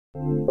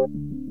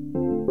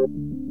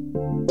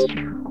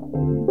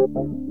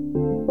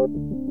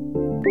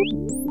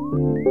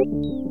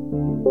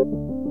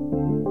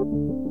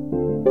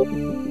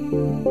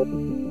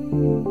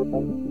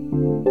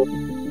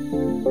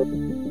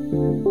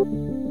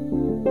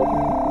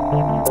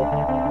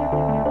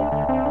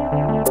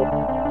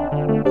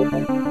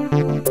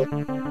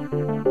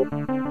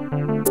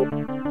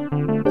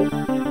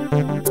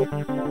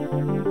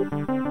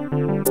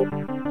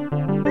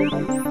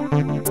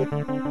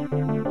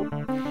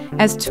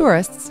As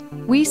tourists,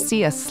 we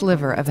see a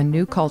sliver of a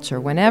new culture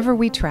whenever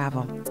we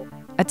travel,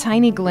 a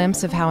tiny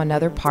glimpse of how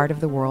another part of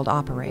the world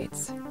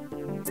operates.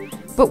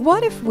 But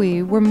what if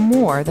we were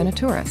more than a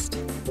tourist?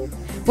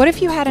 What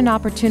if you had an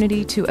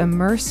opportunity to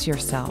immerse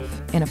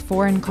yourself in a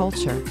foreign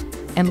culture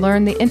and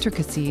learn the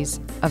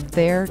intricacies of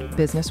their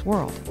business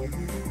world?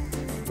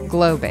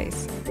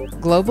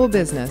 GLOBASE, Global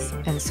Business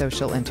and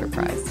Social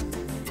Enterprise,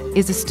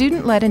 is a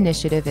student-led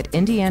initiative at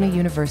Indiana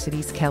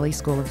University's Kelley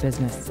School of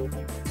Business.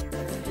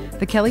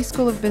 The Kelley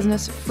School of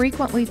Business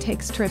frequently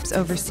takes trips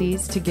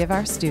overseas to give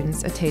our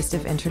students a taste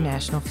of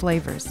international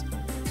flavors.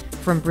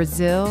 From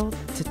Brazil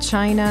to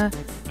China,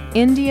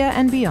 India,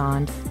 and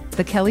beyond,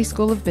 the Kelley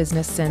School of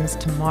Business sends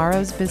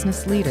tomorrow's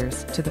business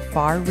leaders to the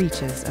far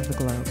reaches of the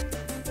globe.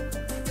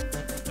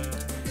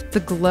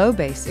 The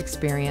GLOBASE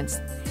experience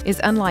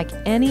is unlike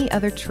any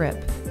other trip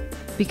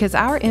because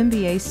our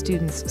MBA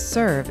students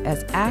serve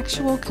as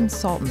actual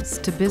consultants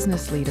to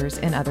business leaders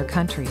in other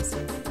countries,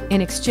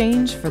 in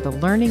exchange for the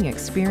learning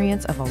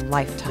experience of a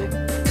lifetime.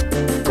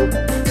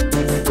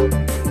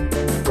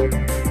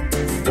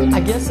 I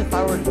guess if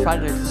I were to try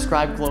to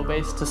describe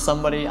GLOBASE to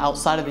somebody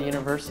outside of the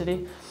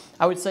university,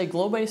 I would say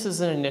GLOBASE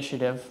is an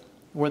initiative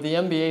where the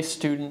MBA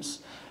students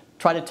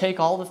try to take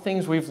all the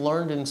things we've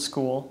learned in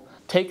school,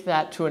 take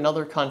that to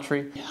another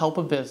country, help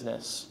a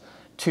business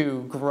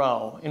to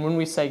grow. And when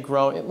we say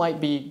grow, it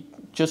might be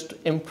just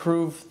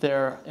improve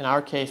their, in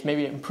our case,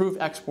 maybe improve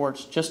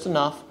exports just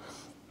enough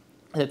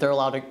that they're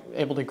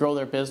able to grow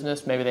their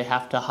business. Maybe they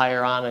have to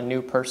hire on a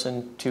new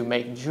person to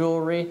make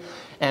jewelry,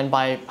 and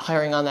by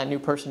hiring on that new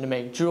person to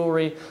make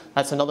jewelry,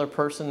 that's another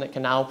person that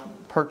can now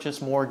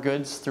purchase more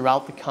goods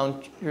throughout the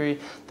country.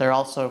 They're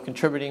also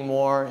contributing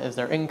more as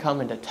their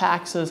income into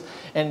taxes,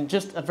 and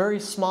just a very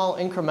small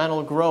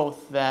incremental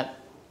growth that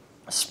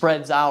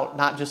spreads out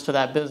not just to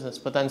that business,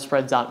 but then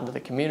spreads out into the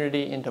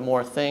community, into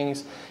more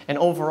things, and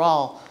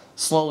overall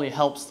slowly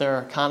helps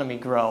their economy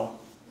grow.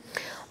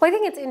 Well, I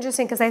think it's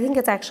interesting because I think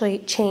it's actually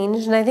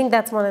changed, and I think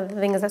that's one of the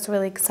things that's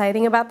really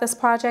exciting about this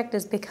project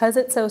is because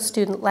it's so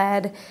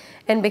student-led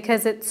and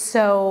because it's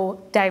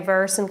so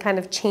diverse and kind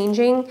of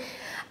changing,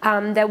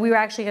 that we were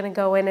actually going to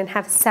go in and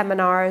have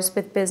seminars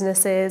with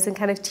businesses and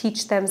kind of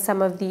teach them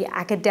some of the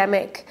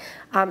academic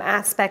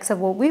aspects of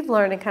what we've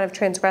learned and kind of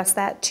transgress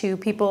that to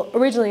people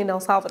originally in El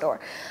Salvador.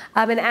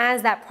 And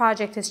as that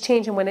project has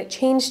changed, and when it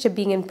changed to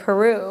being in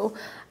Peru,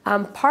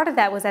 part of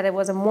that was that it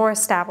was a more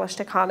established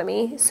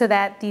economy, so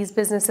that these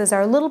businesses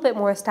are a little bit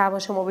more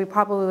established than what we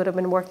probably would have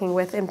been working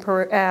with in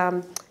Peru,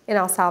 in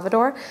El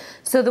Salvador.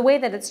 So the way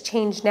that it's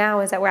changed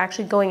now is that we're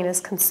actually going in as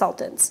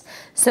consultants.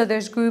 So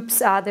there's groups,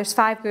 there's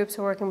 5 groups.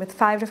 We're working with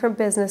 5 different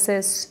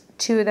businesses.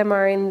 2 of them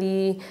are in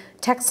the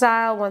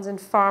textile, one's in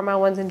pharma,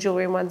 one's in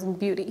jewelry, and one's in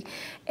beauty.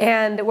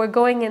 And we're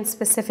going in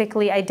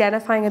specifically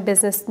identifying a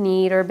business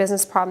need or a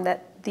business problem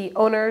that the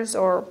owners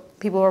or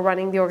people who are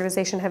running the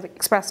organization have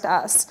expressed to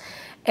us.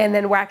 And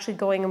then we're actually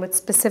going in with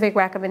specific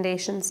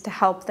recommendations to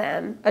help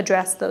them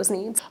address those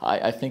needs.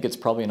 I think it's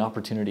probably an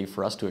opportunity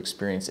for us to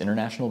experience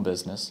international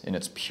business in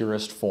its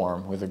purest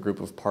form with a group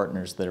of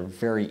partners that are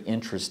very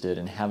interested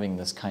in having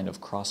this kind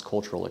of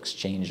cross-cultural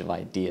exchange of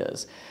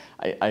ideas.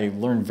 I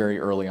learned very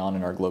early on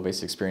in our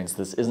GLOBASE experience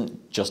this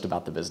isn't just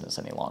about the business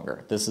any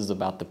longer. This is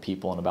about the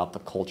people and about the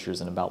cultures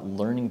and about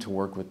learning to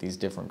work with these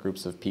different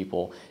groups of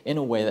people in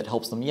a way that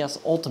helps them, yes,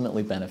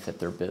 ultimately benefit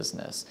their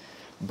business.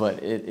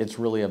 But it's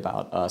really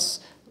about us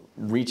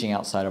reaching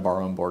outside of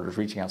our own borders,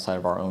 reaching outside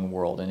of our own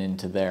world and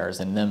into theirs,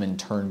 and them in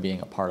turn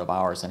being a part of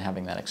ours and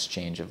having that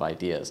exchange of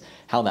ideas.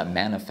 How that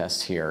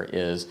manifests here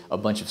is a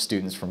bunch of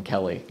students from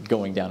Kelley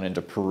going down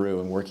into Peru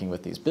and working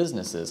with these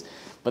businesses,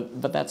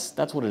 but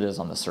that's what it is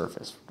on the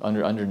surface.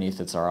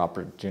 Underneath, it's our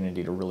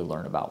opportunity to really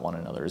learn about one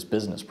another as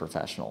business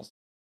professionals.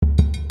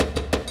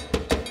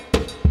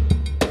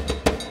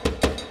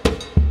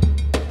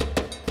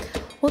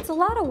 Well, it's a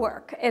lot of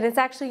work, and it's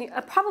actually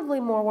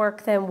probably more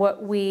work than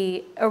what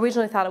we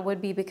originally thought it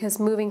would be, because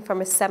moving from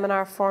a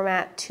seminar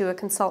format to a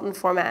consultant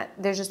format,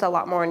 there's just a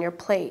lot more on your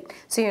plate.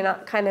 So you're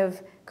not kind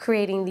of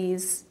creating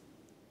these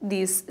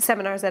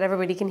seminars that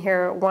everybody can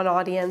hear one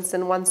audience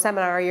in one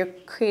seminar. You're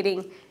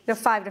creating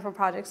 5 different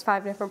projects,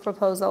 5 different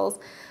proposals.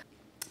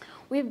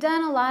 We've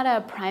done a lot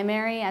of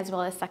primary as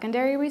well as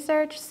secondary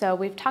research, so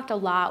we've talked a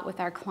lot with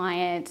our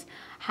client,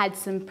 had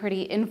some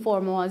pretty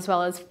informal as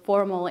well as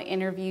formal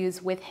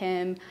interviews with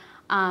him,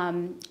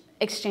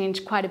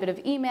 exchanged quite a bit of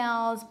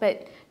emails,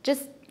 but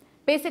just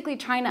basically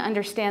trying to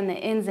understand the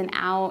ins and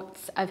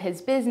outs of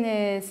his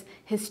business,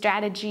 his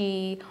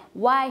strategy,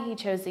 why he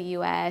chose the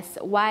US,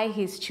 why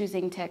he's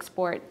choosing to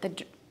export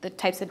the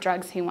types of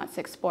drugs he wants to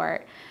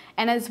export.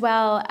 And as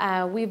well,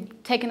 we've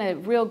taken a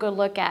real good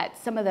look at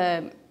some of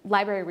the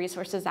library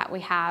resources that we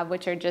have,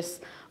 which are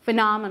just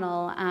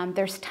phenomenal.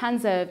 There's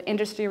tons of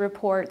industry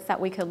reports that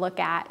we could look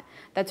at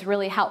that's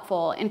really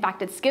helpful. In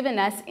fact, it's given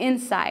us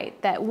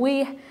insight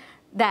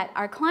that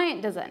our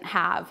client doesn't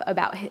have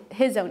about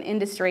his own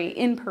industry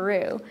in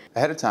Peru.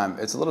 Ahead of time,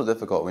 it's a little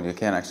difficult when you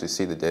can't actually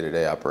see the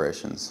day-to-day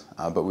operations,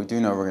 but we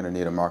do know we're going to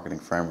need a marketing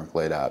framework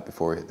laid out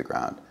before we hit the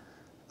ground.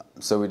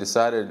 So we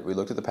decided, we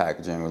looked at the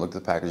packaging, we looked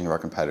at the packaging of our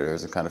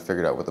competitors and kind of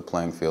figured out what the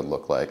playing field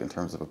looked like in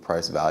terms of a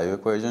price-value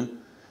equation.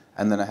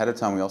 And then ahead of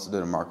time, we also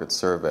did a market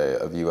survey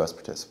of US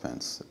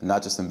participants,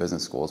 not just in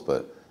business schools,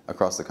 but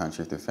across the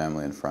country through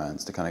family and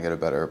friends to kind of get a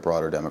better,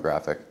 broader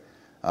demographic.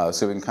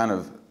 So we can kind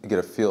of get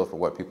a feel for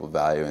what people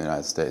value in the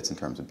United States in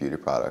terms of beauty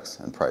products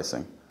and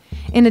pricing.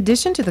 In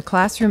addition to the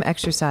classroom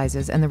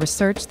exercises and the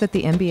research that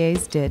the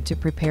MBAs did to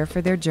prepare for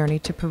their journey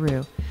to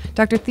Peru,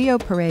 Dr. Theo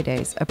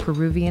Paredes, a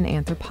Peruvian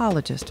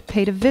anthropologist,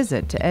 paid a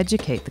visit to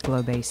educate the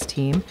GLOBASE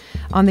team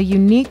on the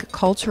unique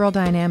cultural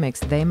dynamics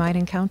they might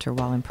encounter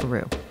while in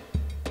Peru.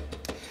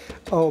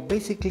 Oh,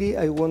 basically,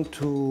 I want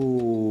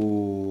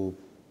to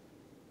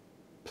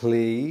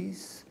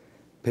place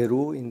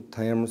Peru in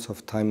terms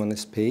of time and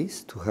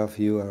space to have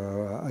you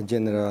a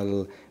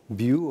general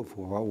view of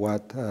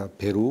what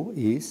Peru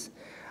is.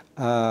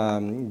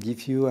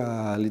 Give you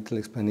a little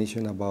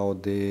explanation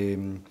about the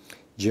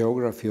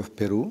geography of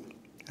Peru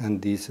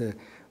and this,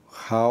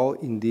 how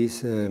in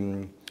this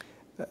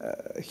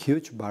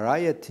huge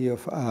variety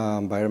of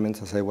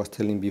environments, as I was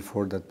telling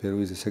before, that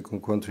Peru is the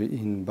second country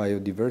in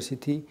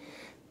biodiversity,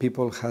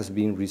 people has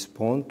been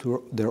respond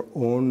to their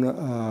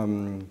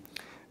own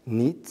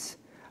needs,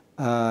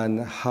 and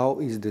how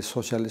is the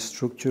social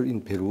structure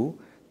in Peru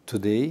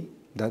today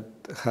that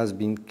has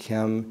been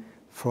come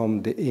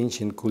from the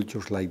ancient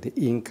cultures like the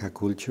Inca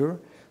culture.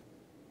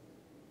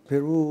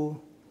 Peru,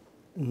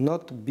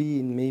 not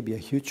being maybe a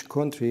huge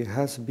country,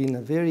 has been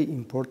a very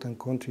important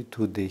country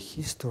to the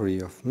history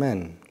of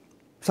man.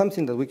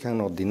 Something that we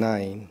cannot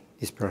deny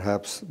is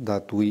perhaps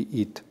that we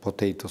eat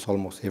potatoes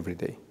almost every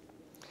day.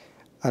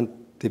 And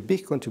the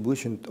big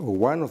contribution, or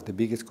one of the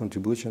biggest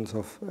contributions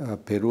of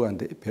Peru and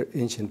the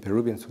ancient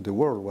Peruvians to the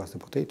world was the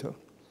potato.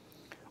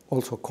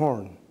 Also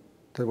corn.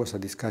 There was a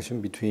discussion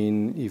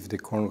between if the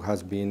corn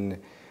has been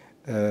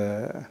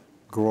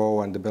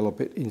grown and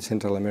developed in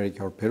Central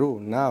America or Peru.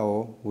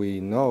 Now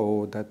we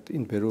know that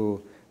in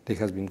Peru there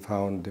has been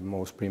found the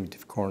most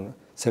primitive corn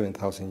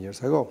 7,000 years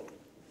ago.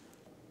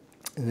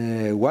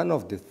 One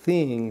of the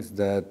things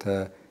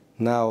that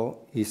now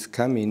is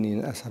coming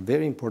in as a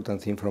very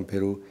important thing from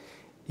Peru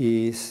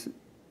is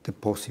the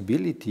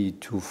possibility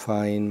to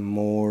find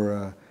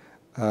more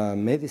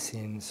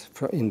medicines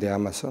in the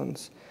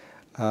Amazons.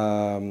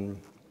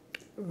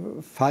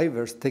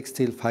 Fibers,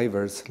 textile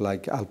fibers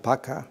like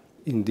alpaca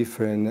in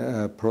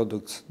different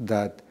products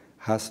that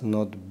has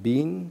not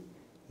been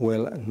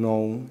well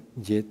known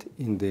yet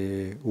in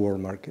the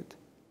world market.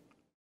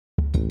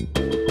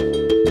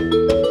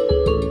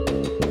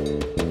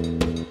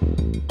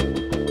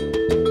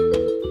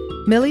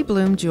 Mili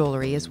Blume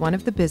Jewelry is one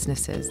of the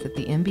businesses that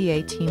the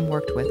MBA team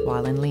worked with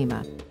while in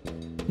Lima.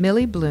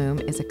 Mili Blume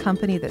is a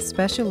company that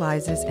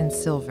specializes in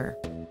silver.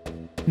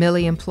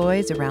 Mili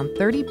employs around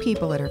 30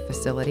 people at her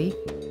facility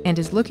and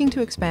is looking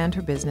to expand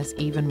her business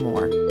even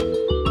more.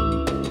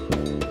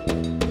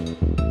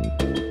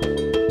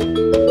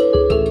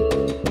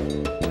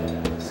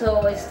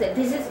 So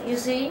this is, you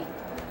see,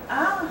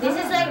 this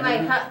is like my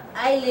house.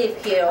 I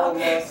live here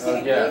almost.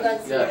 You can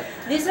see.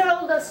 These are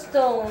all the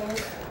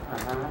stones.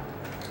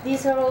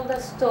 These are all the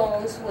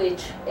stones,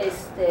 which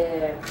is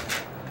the.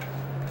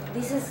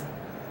 This is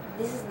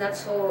not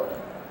so.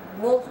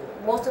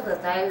 Most of the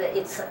time,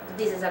 this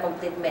is a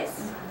complete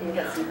mess. You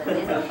can see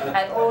that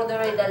I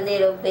ordered it a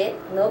little bit,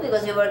 no,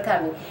 because you were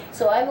coming.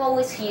 So I'm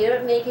always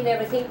here making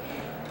everything.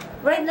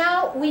 Right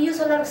now, we use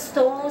a lot of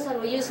stones,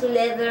 and we use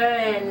leather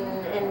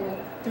and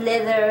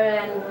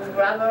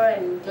rubber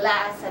and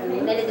glass and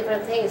many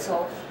different things.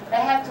 So I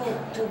have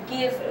to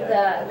give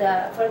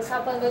for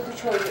example, I'm going to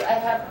show you. I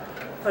have,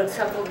 for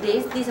example,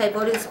 this I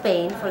bought in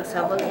Spain, for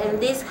example, and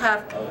these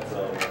have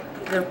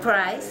their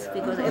price,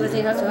 because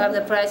everything has to have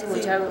the price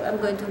which I'm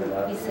going to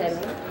be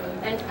selling.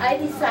 And I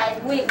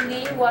decide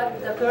weekly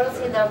what the girls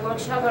in the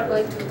workshop are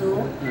going to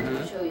do.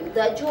 To show you,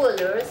 the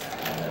jewelers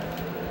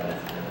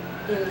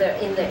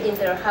in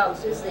their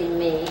houses, they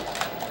make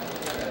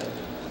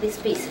these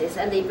pieces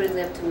and they bring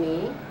them to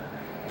me.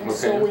 And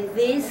so with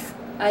this,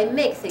 I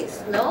make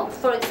things. No,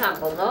 for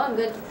example, no, I'm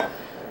going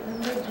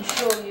to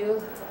show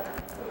you.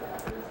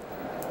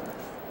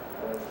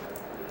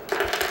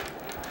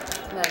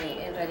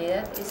 En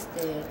realidad,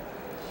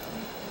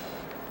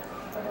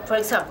 for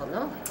example,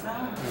 no?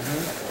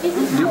 This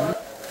is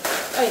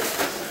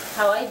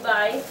how I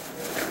buy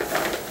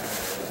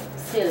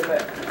silver.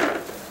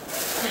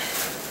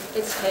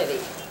 It's heavy.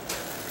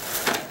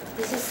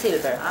 This is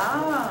silver.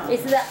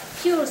 It's the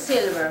pure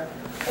silver.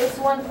 It's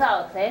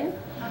 1,000.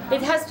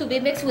 It has to be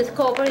mixed with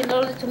copper in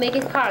order to make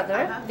it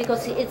harder,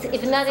 because it's,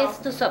 if not, it's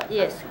too soft.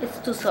 Yes, it's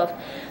too soft.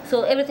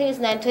 So everything is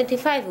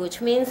 925,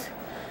 which means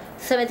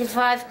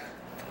 75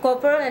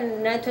 copper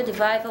and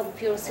 925 of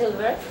pure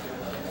silver.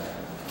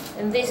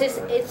 And this is,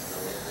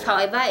 it's how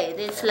I buy it.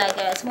 It's like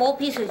a small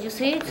pieces, you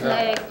see? It's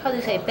like, how do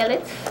you say,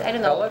 pellets? I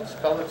don't know.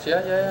 Pellets,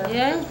 yeah.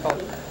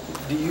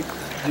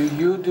 Do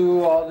you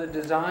do all the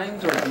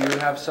designs, or do you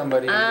have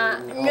somebody who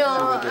helps you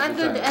with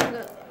the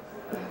design?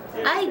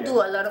 I do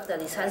a lot of the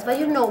designs, but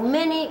you know,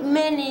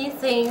 many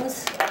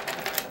things.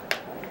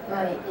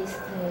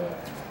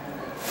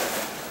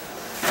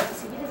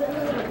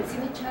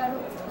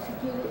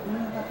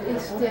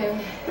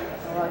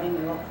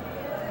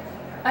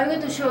 I'm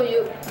going to show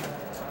you,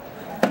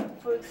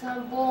 for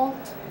example,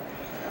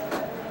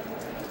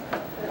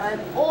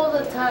 I'm all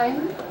the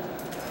time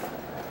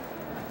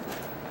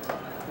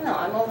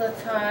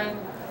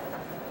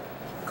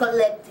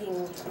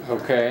collecting.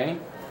 Okay.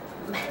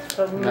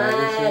 From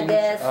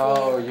magazines.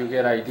 Oh, you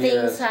get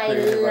ideas. Things I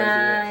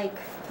like.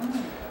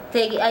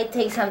 I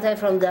take sometimes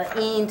from the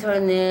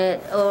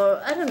internet,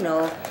 or I don't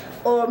know,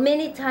 or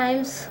many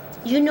times,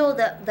 you know,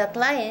 the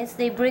clients,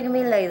 they bring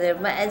me like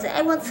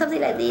I want something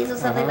like this or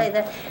something like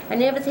that,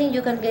 and everything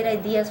you can get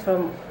ideas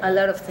from a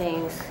lot of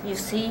things. You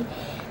see,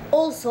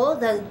 also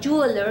the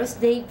jewelers,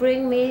 they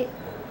bring me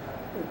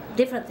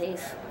different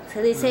things.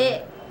 So they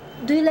say,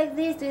 do you like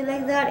this? Do you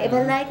like that? If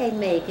I like, I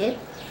make it.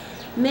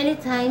 Many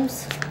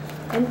times.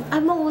 And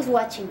I'm always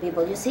watching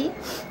people, you see?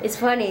 It's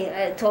funny,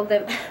 I told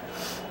them,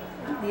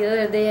 the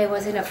other day I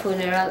was in a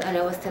funeral and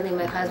I was telling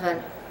my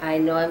husband, I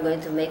know I'm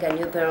going to make a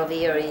new pair of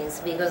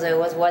earrings because I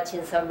was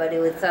watching somebody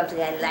with something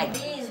I like.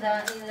 In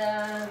the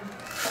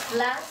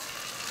glass,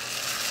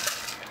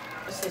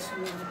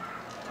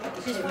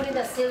 she's putting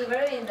the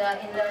silver in the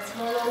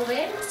small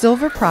oven.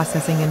 Silver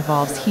processing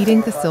involves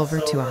heating the silver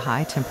to a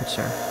high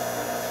temperature.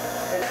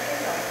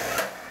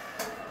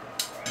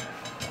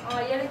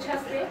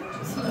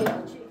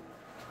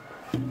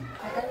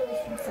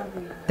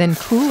 Then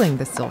cooling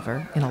the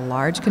silver in a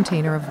large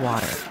container of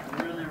water.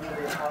 Really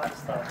hot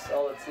stuff. So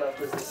all that's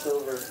left is the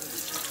silver.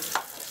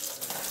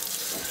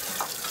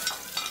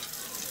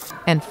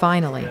 And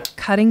finally,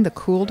 cutting the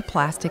cooled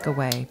plastic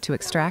away to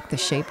extract the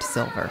shaped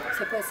silver.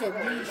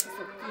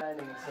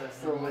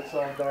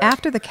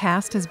 After the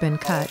cast has been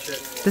cut,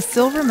 the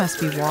silver must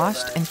be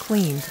washed and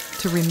cleaned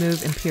to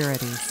remove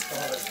impurities.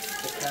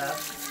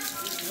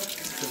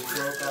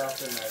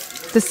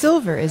 The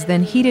silver is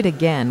then heated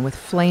again with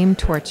flame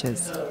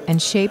torches and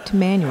shaped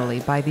manually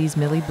by these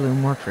Mili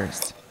Blume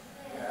workers.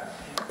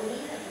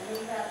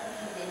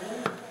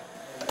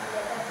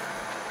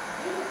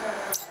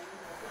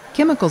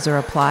 Chemicals are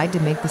applied to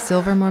make the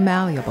silver more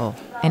malleable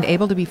and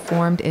able to be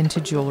formed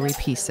into jewelry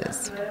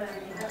pieces.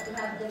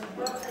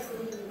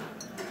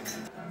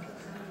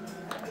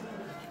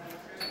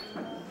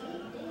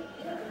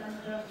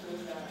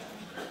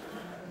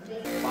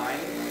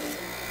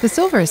 The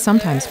silver is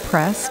sometimes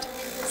pressed,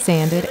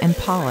 sanded, and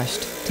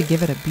polished to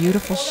give it a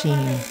beautiful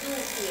sheen.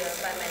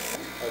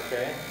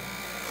 Okay.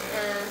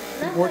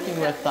 Working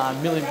with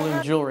Mili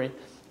Blume Jewelry,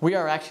 we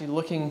are actually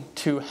looking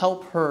to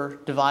help her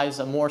devise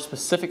a more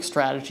specific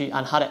strategy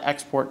on how to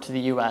export to the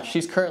U.S.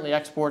 She's currently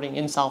exporting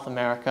in South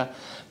America,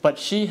 but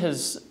she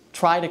has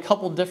tried a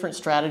couple different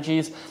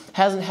strategies,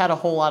 hasn't had a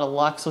whole lot of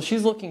luck, so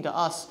she's looking to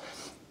us,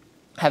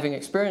 having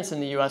experience in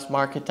the U.S.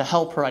 market, to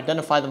help her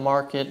identify the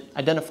market,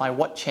 identify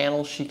what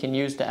channels she can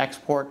use to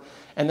export,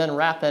 and then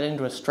wrap that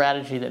into a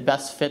strategy that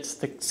best fits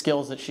the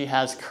skills that she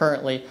has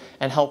currently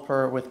and help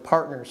her with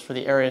partners for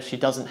the areas she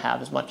doesn't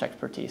have as much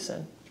expertise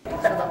in.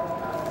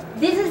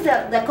 This is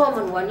the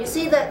common one. You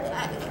see that,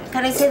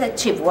 can I say the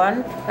cheap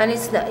one? And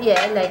it's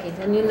yeah, I like it.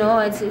 And you know,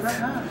 it's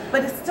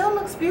But it still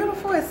looks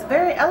beautiful. It's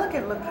very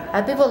elegant looking.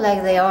 And people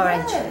like the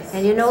orange. Yes.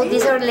 And you know,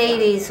 these are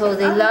ladies, so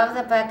they love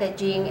the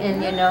packaging,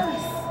 and you know.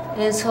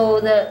 And so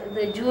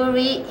the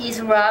jewelry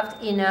is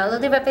wrapped in a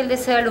little papel de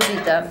seda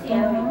lupita.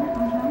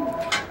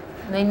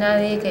 No hay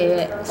nadie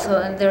que,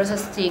 so, and there's a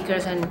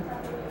stickers and.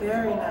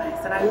 Very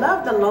nice, and I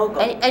love the logo.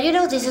 And you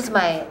know, this is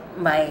my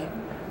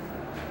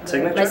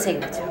signature. My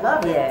signature. I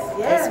love it. Yeah,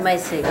 Yes. it's my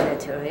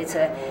signature.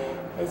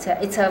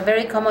 It's a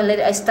very common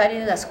letter. I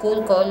studied in a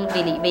school called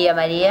Villa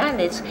Maria, and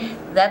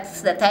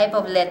that's the type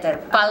of letter.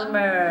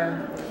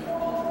 Palmer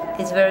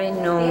is very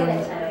known.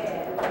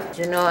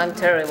 You know, I'm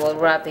terrible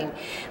wrapping,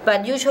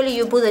 but usually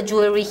you put the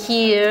jewelry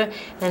here,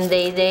 and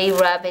they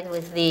wrap it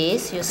with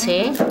this. You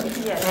see,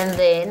 Yes.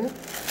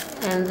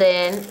 and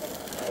then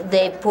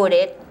they put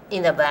it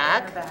in the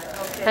back.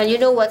 Okay. And you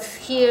know what's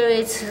here?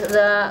 It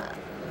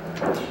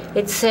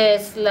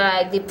says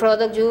like the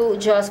product you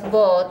just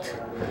bought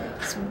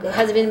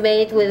has been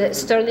made with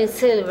sterling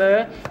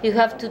silver. You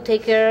have to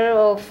take care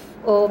of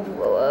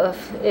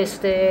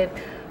the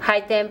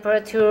high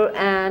temperature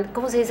and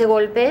 ¿cómo se dice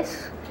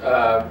golpes?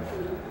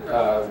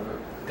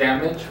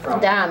 Damage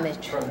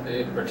from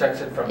it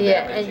protects it from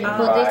yeah, damage. and you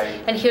put this,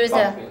 and here's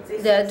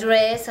the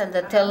address and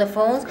the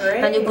telephones,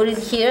 and you put it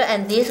here,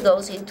 and this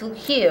goes into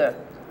here.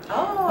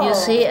 Oh. You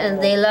see,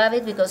 and they love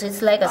it because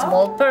it's like a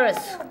small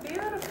purse.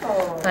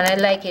 Beautiful. And I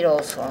like it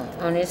also.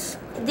 And this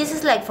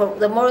is like for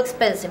the more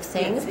expensive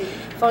things.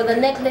 For the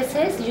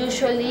necklaces,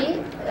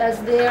 usually,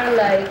 as they are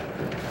like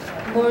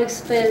more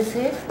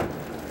expensive,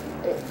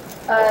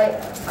 I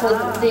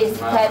put this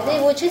type,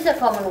 which is the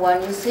common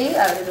one, you see?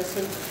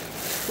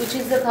 Which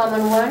is the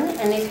common one,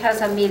 and it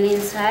has a Mili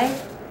inside.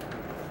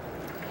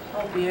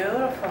 Oh,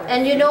 beautiful.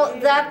 And you know,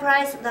 that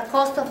price, the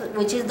cost of,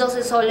 which is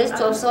 12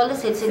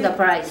 soles, it's in the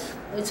price.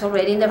 It's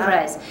already in the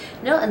price.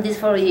 No, and this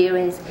for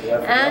earrings.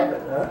 And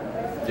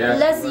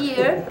last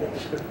year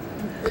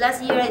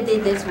I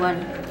did this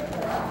one.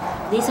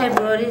 This I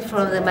brought it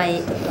from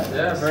I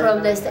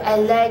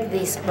like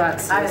these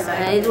boxes.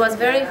 And it was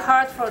very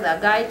hard for the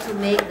guy to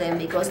make them,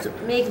 because to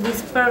make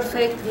this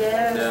perfect.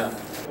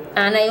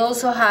 And I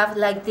also have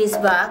like this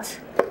bag,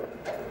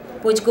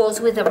 which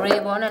goes with a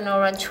ribbon, an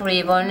orange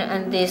ribbon,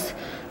 and this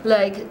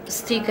like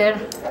sticker.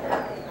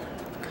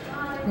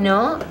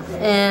 No,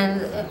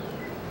 and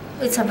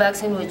it's a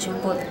box in which you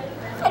put,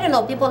 I don't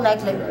know, people like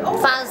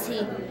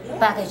fancy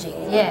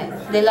packaging. Yeah,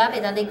 they love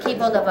it and they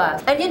keep all the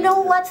bags. And you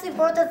know what's the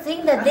important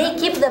thing? That they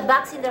keep the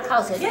bags in their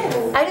houses.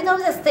 I don't know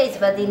the States,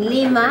 but in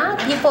Lima,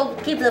 people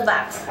keep the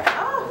bags.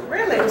 Oh,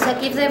 really? So I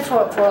keep them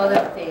for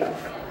other things.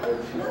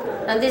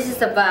 And this is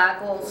the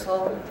bag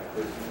also.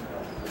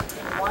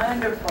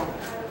 Wonderful.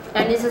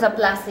 And this is a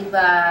plastic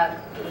bag.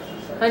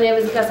 And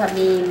everything has a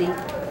Mili.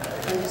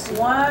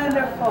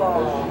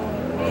 Wonderful.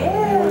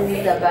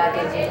 Yes. The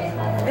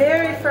packaging.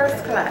 Very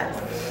first class.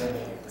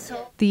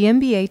 The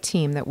MBA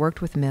team that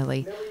worked with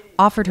Mili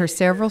offered her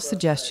several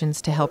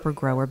suggestions to help her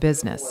grow her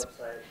business: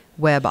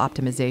 web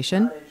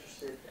optimization,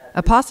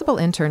 a possible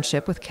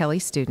internship with Kelley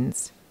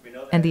students,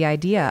 and the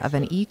idea of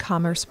an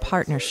e-commerce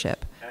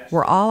partnership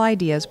were all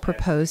ideas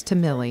proposed to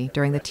Mili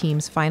during the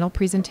team's final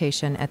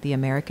presentation at the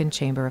American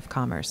Chamber of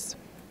Commerce.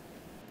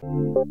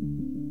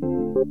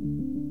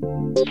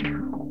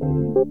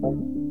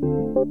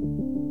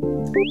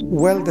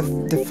 Well,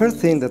 the first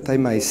thing that I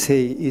might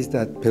say is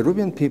that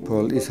Peruvian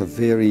people is a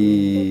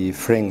very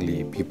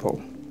friendly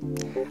people,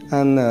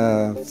 and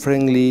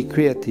friendly,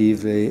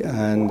 creative,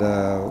 and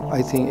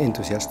I think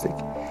enthusiastic.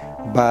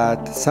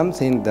 But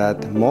something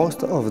that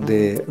most of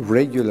the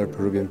regular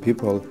Peruvian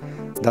people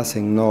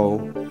doesn't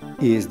know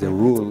is the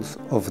rules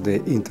of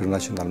the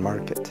international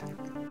market.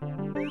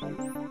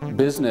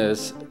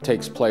 Business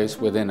takes place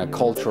within a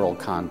cultural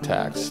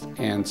context,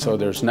 and so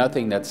there's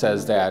nothing that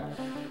says that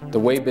the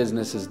way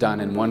business is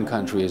done in one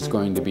country is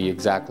going to be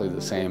exactly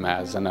the same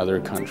as another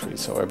country.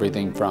 So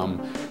everything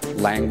from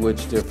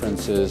language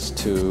differences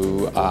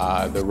to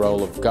the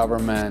role of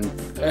government.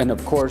 And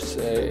of course,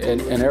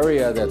 an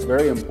area that's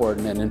very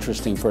important and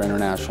interesting for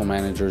international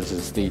managers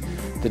is the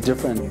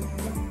different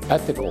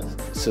ethical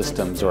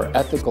systems or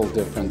ethical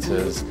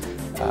differences,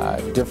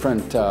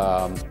 different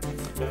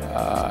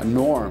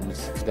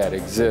norms that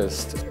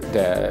exist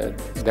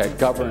that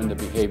govern the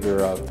behavior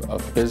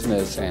of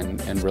business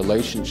and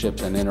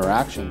relationships and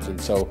interactions.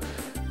 And so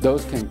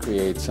those can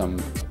create some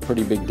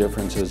pretty big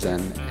differences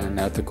and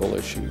ethical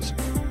issues.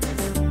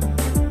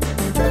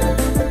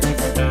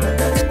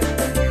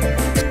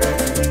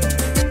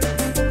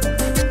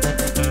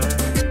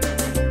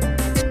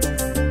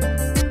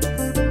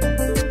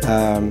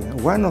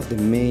 One of the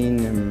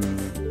main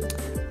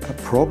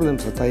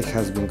problems that I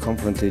has been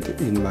confronted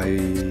in my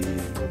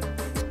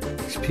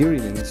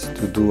experience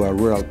to do a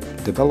rural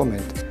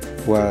development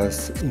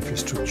was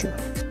infrastructure,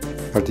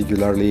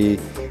 particularly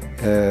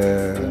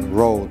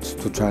roads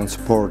to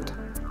transport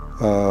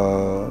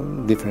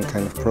different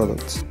kind of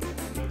products.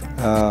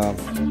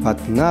 But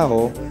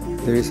now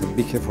there is a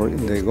big effort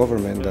in the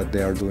government that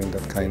they are doing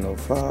that kind of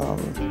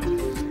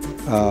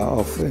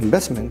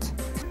investment.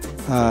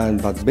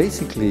 But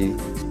basically,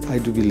 I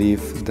do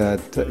believe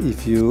that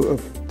if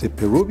the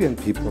Peruvian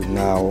people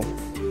now,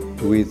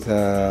 with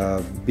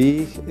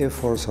big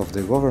efforts of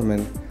the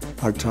government,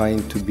 are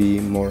trying to be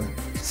more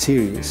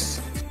serious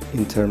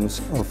in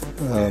terms of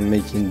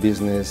making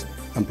business,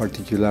 and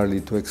particularly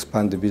to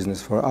expand the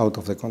business for out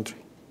of the country.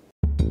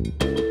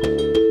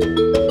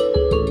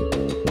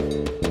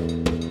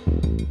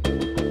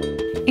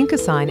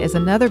 Inkasign is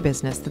another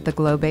business that the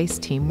GLOBASE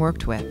team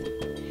worked with.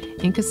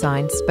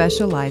 Inkasign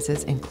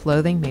specializes in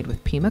clothing made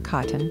with Pima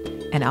cotton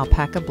and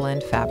alpaca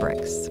blend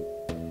fabrics.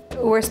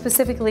 We're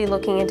specifically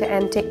looking into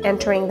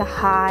entering the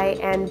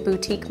high-end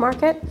boutique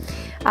market.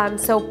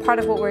 So part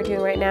of what we're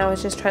doing right now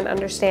is just trying to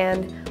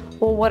understand,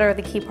 well, what are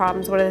the key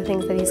problems? What are the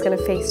things that he's going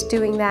to face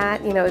doing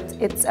that? You know,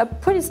 it's a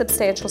pretty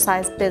substantial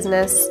sized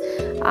business.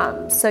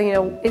 So, you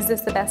know, is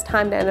this the best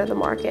time to enter the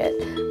market?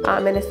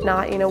 And if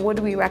not, you know, what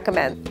do we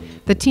recommend?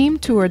 The team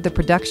toured the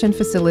production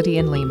facility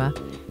in Lima,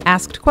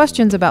 asked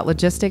questions about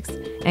logistics,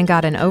 and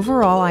got an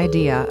overall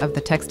idea of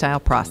the textile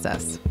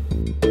process.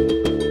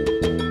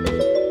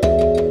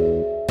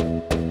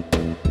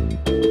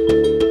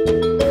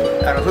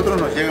 A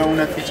nosotros nos llegan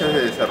unas fichas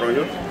de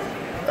desarrollo,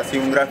 así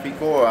un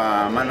gráfico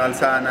a mano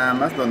alzada nada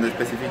más, donde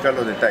especifica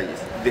los detalles.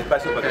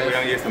 Despacio para que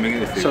puedan ellos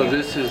también. So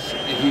this is,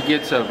 he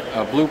gets a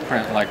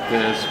blueprint like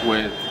this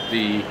with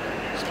the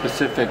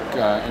specific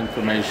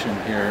information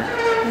here,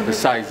 the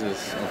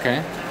sizes,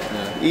 okay?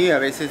 Y a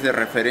veces de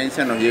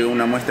referencia nos llega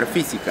una muestra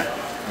física.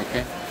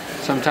 Okay.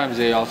 Sometimes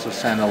they also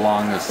send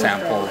along a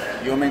sample.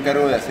 Yo me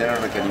encargo de hacer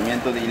el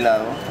requerimiento de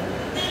hilado,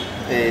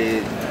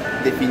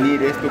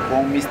 definir esto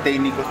con mis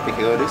técnicos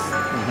tejedores,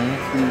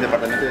 en el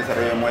departamento de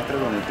desarrollo de muestras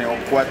donde tengo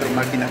 4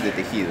 máquinas de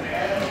tejido.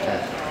 Okay.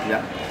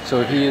 ¿Ya?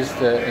 So he is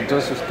the,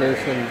 entonces usted es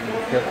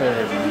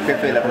el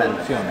jefe de la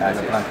producción.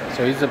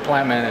 So he's the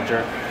plant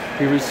manager.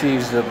 He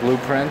receives the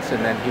blueprints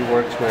and then he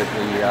works with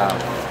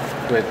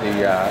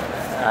the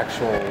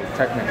actual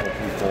technical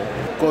people.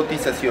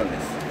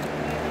 Cotizaciones.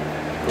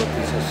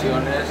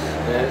 Cotizaciones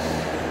es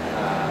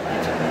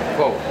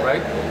quote,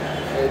 right?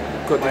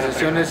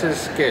 Cotizaciones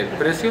es ¿qué?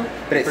 ¿Precio?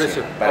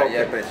 Precio. Para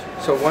allá el precio.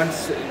 So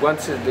once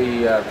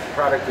the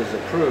product is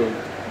approved,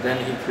 then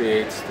he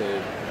creates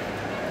the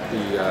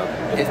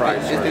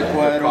price, or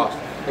the cost.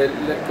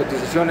 La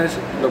cotización es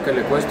lo que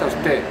le cuesta a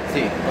usted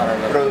para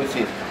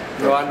producir.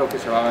 No a lo que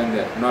se va a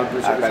vender, no al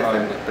precio que se va a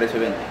vender. Precio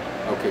de venta.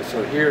 Okay,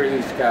 so here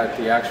he's got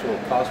the actual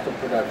cost of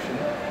production,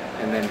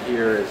 and then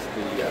here is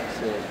the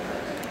sales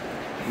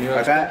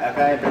price.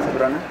 Acá empresa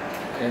peruana.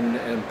 En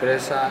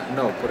empresa,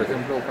 no, por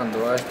ejemplo,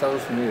 cuando va a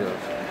Estados Unidos,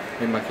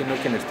 me imagino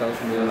que en Estados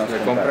Unidos le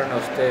compran a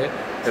usted,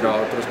 pero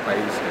a otros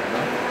países,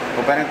 ¿no?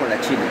 Comparan con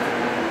la China.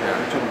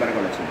 Mucho comparan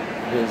con la China.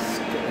 His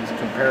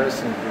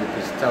comparison group,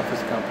 his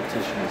toughest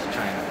competition is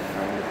China.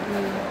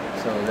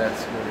 So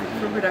that's where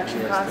he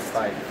has to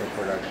fight for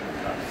production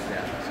costs.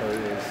 Yeah. So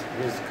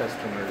his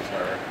customers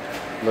are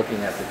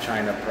looking at the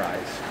China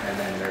price, and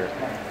then they're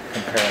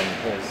comparing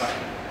his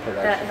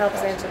production. That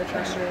helps answer the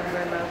question in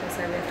my mouth. Is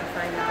we have to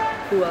find out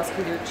who else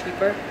can do it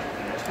cheaper.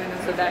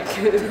 So that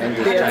could and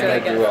does China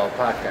do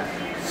alpaca?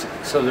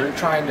 So they're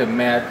trying to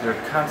match.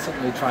 They're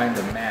constantly trying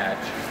to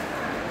match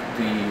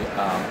the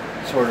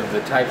sort of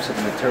the types of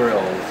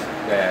materials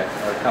that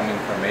are coming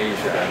from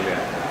Asia,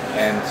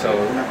 and so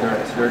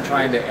they're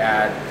trying to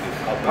add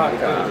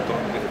alpaca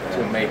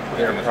to make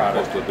their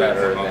product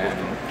better than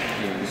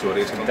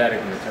the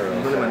synthetic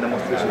materials.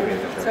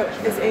 So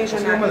is Asia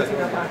not using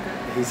alpaca?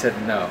 He said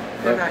no.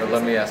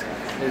 Let me ask.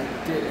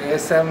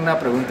 Esa es una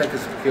pregunta que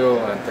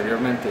surgió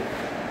anteriormente.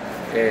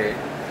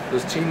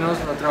 Los chinos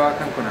no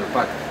trabajan con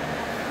alpaca.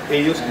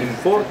 Ellos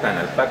importan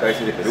alpaca a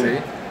veces de Perú. Sí.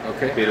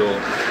 Okay. Pero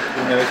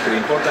una vez que lo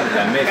importan,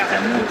 la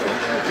mezclan mucho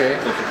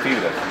con sus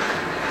fibras.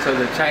 So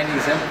the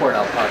Chinese import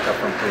alpaca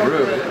from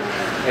Peru,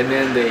 and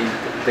then they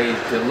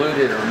dilute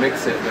it or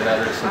mix it with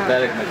other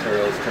synthetic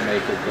materials to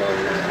make it go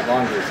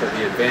longer. So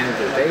the advantage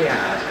that they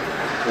have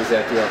is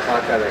that the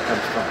alpaca that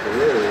comes from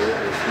Peru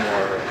is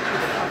more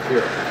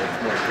pure. It's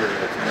more pure.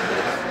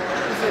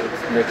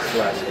 It's mixed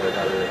less with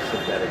other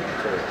synthetic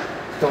materials.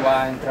 Esto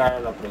va a entrar a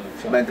la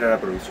producción. Va a entrar a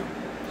producción.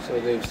 So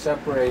they've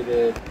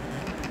separated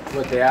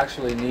what they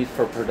actually need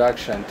for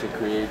production to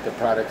create the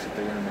products that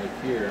they're going to make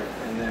here,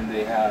 and then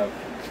they have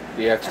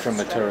the extra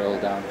material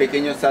down.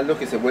 Pequeños saldos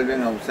que se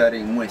vuelven a usar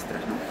en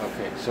muestras, ¿no?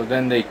 Okay, so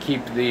then they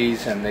keep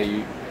these and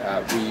they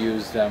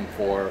reuse them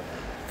for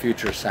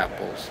future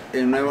samples.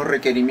 En nuevos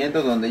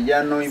requerimientos donde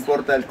ya no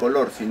importa el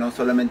color, sino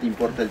solamente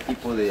importa el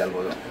tipo de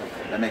algodón,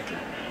 la mezcla.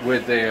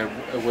 With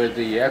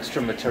the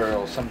extra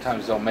material,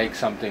 sometimes they'll make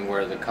something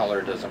where the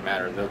color doesn't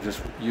matter. They'll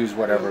just use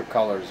whatever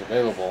color is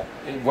available.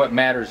 What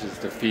matters is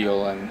the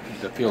feel and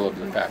the feel of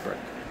the fabric.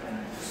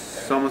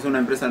 Somos una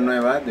empresa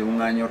nueva de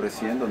un año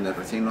recién, donde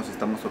recién nos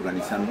estamos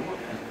organizando.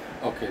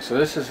 Okay, so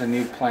this is a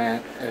new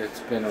plant. It's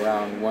been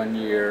around 1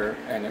 year,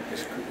 and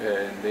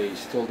they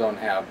still don't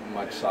have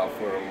much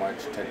software or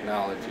much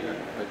technology,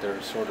 but they're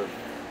sort of,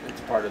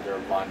 it's part of their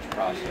launch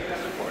process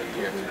for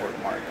the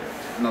export market.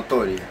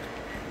 Notoria.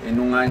 En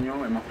un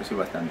año hemos crecido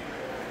bastante.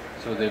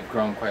 So they've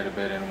grown quite a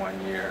bit in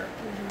 1 year.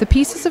 The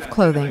pieces of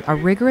clothing are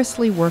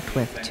rigorously worked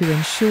with to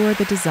ensure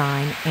the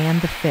design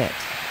and the fit.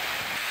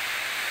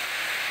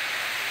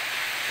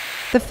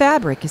 The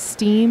fabric is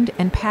steamed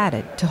and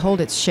patted to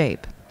hold its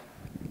shape.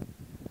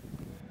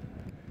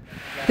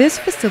 This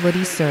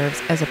facility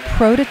serves as a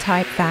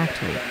prototype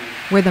factory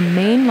where the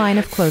main line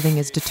of clothing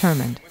is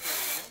determined.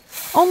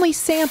 Only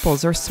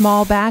samples or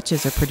small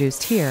batches are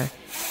produced here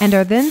and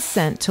are then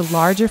sent to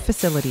larger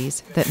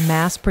facilities that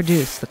mass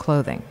produce the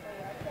clothing.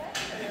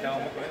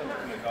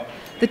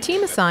 The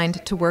team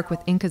assigned to work with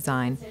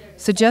Inkasign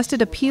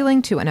suggested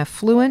appealing to an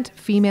affluent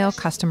female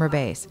customer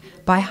base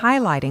by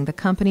highlighting the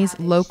company's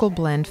local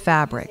blend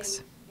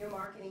fabrics.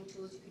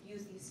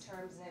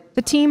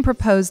 The team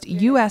proposed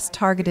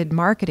U.S.-targeted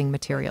marketing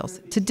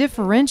materials to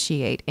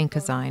differentiate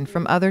Inkasign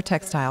from other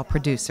textile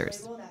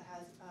producers.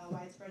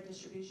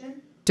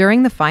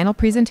 During the final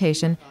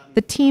presentation,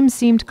 the team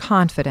seemed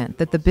confident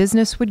that the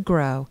business would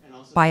grow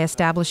by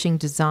establishing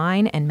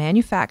design and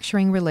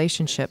manufacturing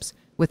relationships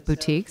with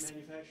boutiques,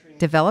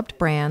 developed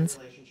brands,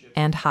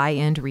 and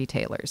high-end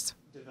retailers.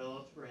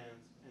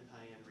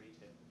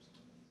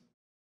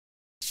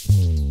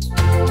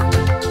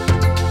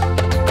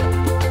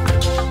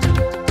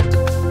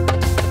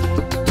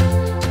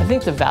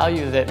 think the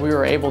value that we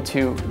were able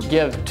to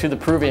give to the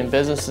Peruvian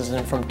businesses,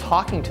 and from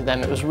talking to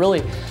them, it was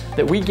really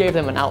that we gave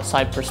them an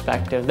outside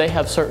perspective. They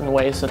have certain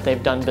ways that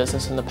they've done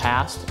business in the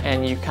past,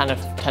 and you kind of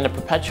tend to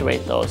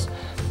perpetuate those.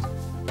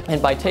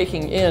 And by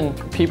taking in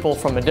people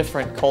from a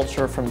different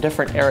culture, from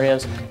different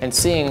areas, and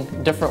seeing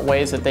different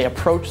ways that they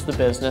approach the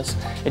business,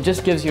 it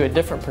just gives you a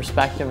different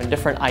perspective and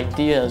different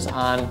ideas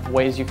on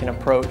ways you can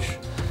approach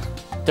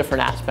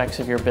different aspects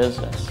of your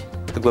business.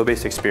 The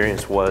GLOBASE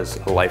experience was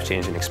a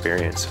life-changing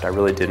experience. I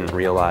really didn't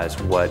realize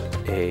what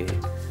a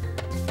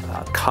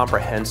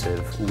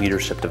comprehensive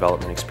leadership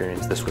development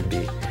experience this would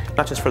be.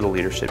 Not just for the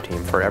leadership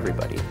team, for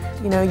everybody.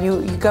 You know,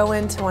 you go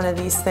into one of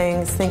these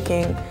things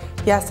thinking,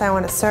 yes, I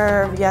want to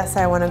serve, yes,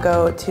 I want to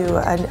go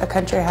to a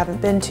country I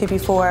haven't been to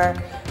before,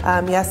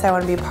 yes, I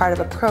want to be part of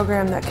a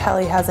program that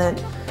Kelley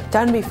hasn't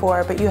done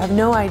before, but you have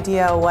no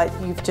idea what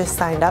you've just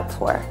signed up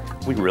for.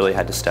 We really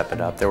had to step it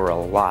up. There were a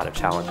lot of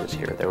challenges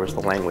here. There was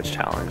the language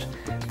challenge,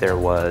 there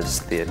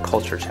was the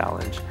culture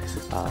challenge,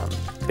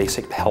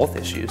 basic health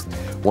issues.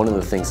 One of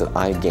the things that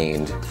I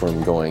gained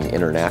from going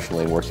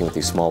internationally and working with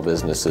these small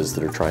businesses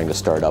that are trying to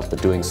start up,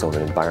 but doing so in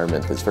an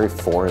environment that's very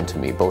foreign to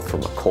me, both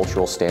from a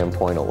cultural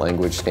standpoint, a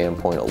language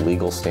standpoint, a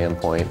legal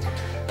standpoint,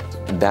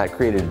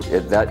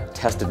 that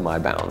tested my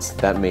bounds.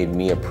 That made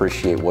me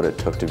appreciate what it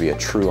took to be a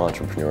true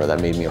entrepreneur.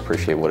 That made me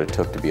appreciate what it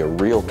took to be a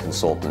real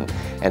consultant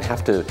and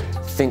have to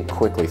think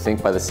quickly,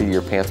 think by the seat of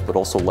your pants, but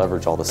also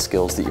leverage all the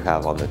skills that you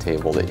have on the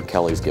table that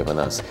Kelley's given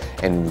us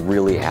and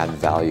really add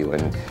value.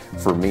 And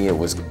for me, it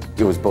was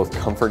both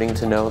comforting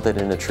to know that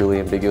in a truly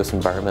ambiguous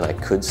environment I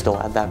could still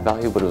add that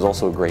value, but it was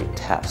also a great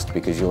test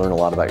because you learn a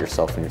lot about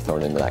yourself when you're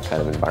thrown into that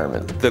kind of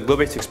environment. The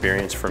GLOBASE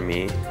experience for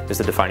me is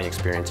the defining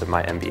experience of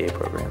my MBA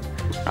program.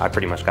 I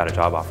pretty much got a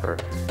job offer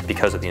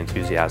because of the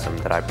enthusiasm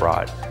that I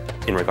brought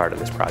in regard to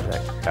this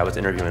project. I was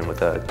interviewing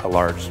with a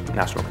large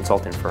national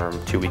consulting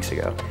firm 2 weeks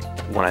ago.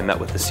 When I met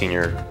with the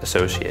senior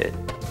associate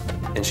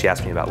and she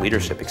asked me about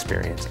leadership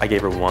experience, I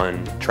gave her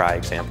one try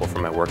example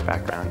from my work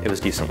background. It was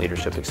decent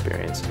leadership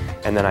experience.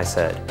 And then I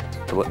said,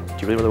 do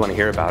you really want to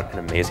hear about an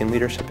amazing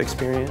leadership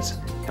experience?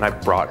 And I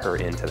brought her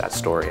into that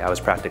story. I was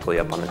practically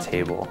up on the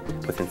table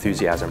with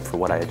enthusiasm for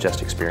what I had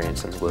just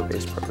experienced in the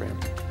GLOBASE program.